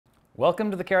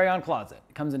Welcome to the carry-on closet.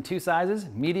 It comes in two sizes: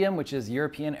 medium, which is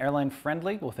European airline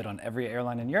friendly, will fit on every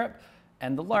airline in Europe,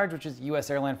 and the large, which is US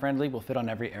airline friendly, will fit on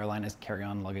every airline as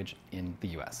carry-on luggage in the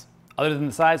US. Other than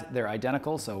the size, they're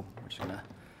identical, so we're just gonna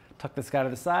tuck this guy to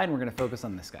the side and we're gonna focus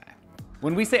on this guy.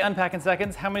 When we say unpack in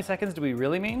seconds, how many seconds do we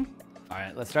really mean? All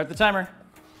right, let's start the timer.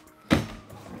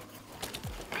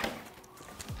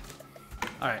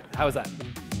 All right, how was that?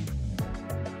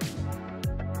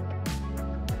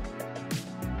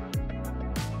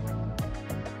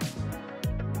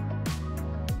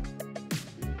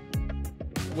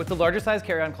 With the larger size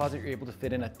carry-on closet, you're able to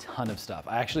fit in a ton of stuff.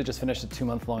 I actually just finished a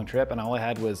 2-month-long trip and all I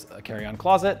had was a carry-on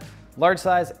closet, large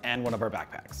size, and one of our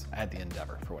backpacks. I had the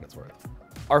Endeavor for what it's worth.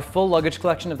 Our full luggage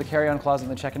collection of the carry-on closet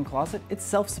and the check-in closet, it's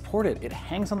self-supported. It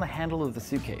hangs on the handle of the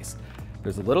suitcase.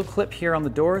 There's a little clip here on the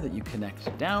door that you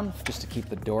connect down just to keep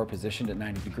the door positioned at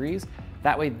 90 degrees.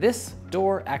 That way this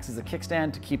door acts as a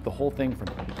kickstand to keep the whole thing from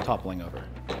toppling over.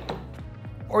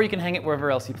 Or you can hang it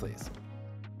wherever else you please.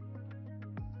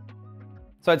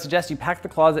 So I'd suggest you pack the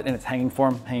closet in its hanging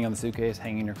form, hanging on the suitcase,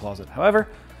 hanging in your closet. However,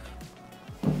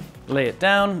 lay it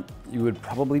down. You would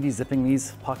probably be zipping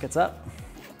these pockets up.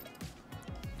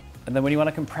 And then when you want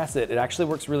to compress it, it actually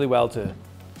works really well to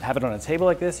have it on a table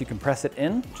like this. You compress it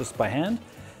in just by hand.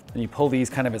 Then you pull these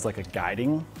kind of as like a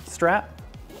guiding strap.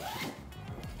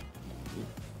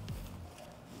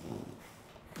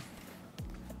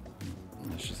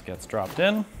 This just gets dropped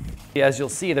in. As you'll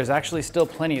see, there's actually still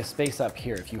plenty of space up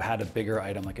here if you had a bigger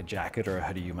item like a jacket or a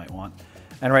hoodie you might want.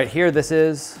 And right here, this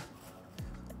is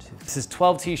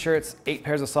 12 t-shirts, 8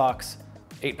 pairs of socks,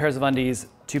 8 pairs of undies,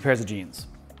 2 pairs of jeans.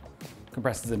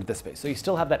 Compresses into this space. So you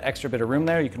still have that extra bit of room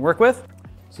there you can work with.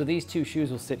 So these 2 shoes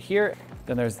will sit here.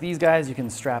 Then there's these guys you can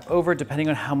strap over depending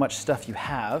on how much stuff you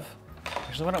have.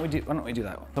 Actually, why don't we do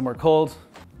that one? Somewhere cold.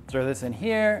 Throw this in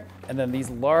here. And then these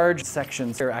large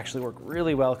sections here actually work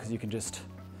really well because you can just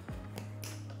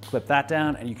clip that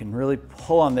down and you can really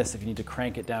pull on this if you need to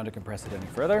crank it down to compress it any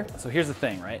further. So here's the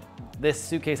thing, right? This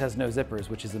suitcase has no zippers,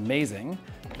 which is amazing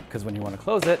because when you want to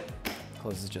close it, it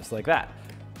closes just like that.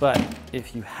 But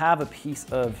if you have a piece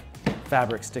of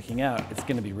fabric sticking out, it's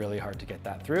going to be really hard to get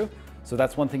that through. So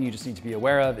that's one thing you just need to be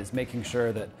aware of, is making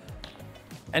sure that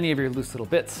any of your loose little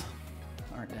bits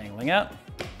aren't dangling out.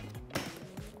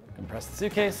 Compress the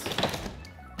suitcase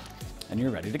and you're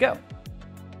ready to go.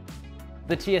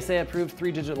 The TSA approved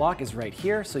 3-digit lock is right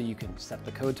here, so you can set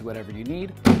the code to whatever you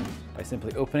need. By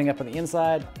simply opening up on the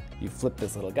inside, you flip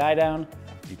this little guy down,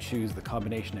 you choose the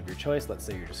combination of your choice. Let's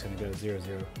say you're just gonna go to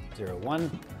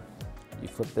 0001. You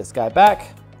flip this guy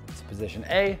back to position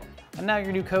A, and now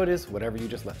your new code is whatever you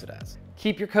just left it as.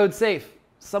 Keep your code safe,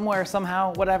 somewhere,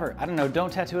 somehow, whatever. I don't know,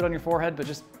 don't tattoo it on your forehead, but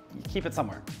just keep it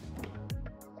somewhere.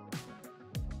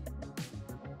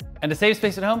 And to save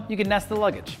space at home, you can nest the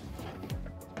luggage.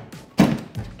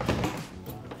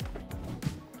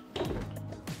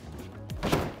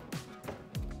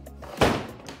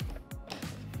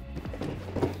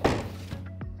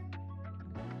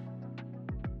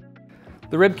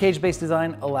 The rib cage-based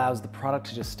design allows the product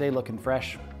to just stay looking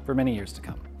fresh for many years to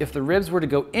come. If the ribs were to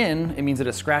go in, it means that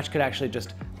a scratch could actually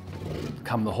just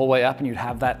come the whole way up and you'd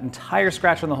have that entire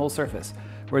scratch on the whole surface.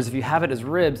 Whereas if you have it as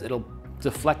ribs, it'll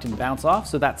deflect and bounce off,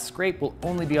 so that scrape will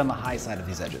only be on the high side of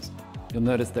these edges. You'll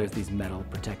notice there's these metal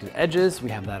protected edges. We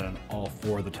have that on all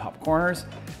 4 of the top corners.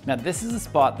 Now this is a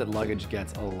spot that luggage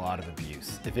gets a lot of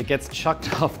abuse. If it gets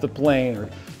chucked off the plane or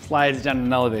slides down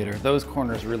an elevator, those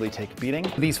corners really take a beating.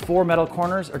 These 4 metal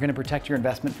corners are gonna protect your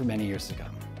investment for many years to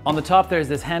come. On the top, there's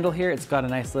this handle here. It's got a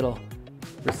nice little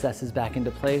recesses back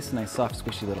into place, nice soft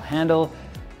squishy little handle.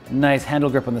 Nice handle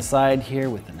grip on the side here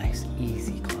with a nice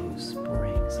easy close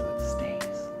spring so it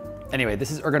stays. Anyway,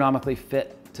 this is ergonomically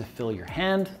fit to fill your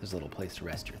hand. There's a little place to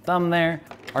rest your thumb there.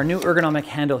 Our new ergonomic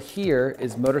handle here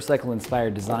is motorcycle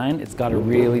inspired design. It's got a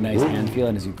really nice hand feel,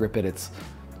 and as you grip it, it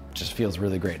just feels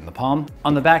really great in the palm.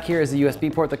 On the back here is a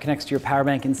USB port that connects to your power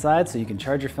bank inside, so you can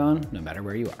charge your phone no matter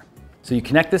where you are. So you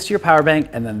connect this to your power bank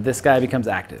and then this guy becomes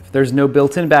active. There's no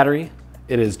built-in battery.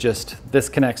 It is just, this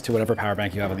connects to whatever power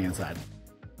bank you have on the inside.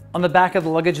 On the back of the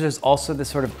luggage, there's also this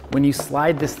sort of, when you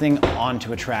slide this thing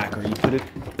onto a track or you put it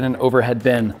in an overhead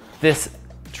bin, this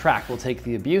track will take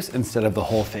the abuse instead of the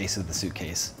whole face of the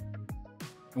suitcase.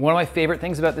 One of my favorite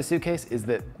things about the suitcase is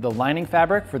that the lining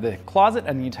fabric for the closet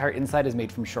and the entire inside is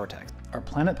made from Shortex. Our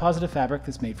planet positive fabric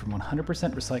is made from 100%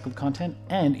 recycled content,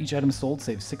 and each item sold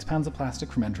saves 6 pounds of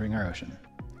plastic from entering our ocean.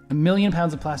 1 million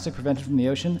pounds of plastic prevented from the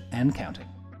ocean and counting.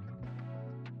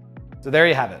 So there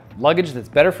you have it, luggage that's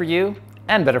better for you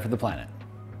and better for the planet.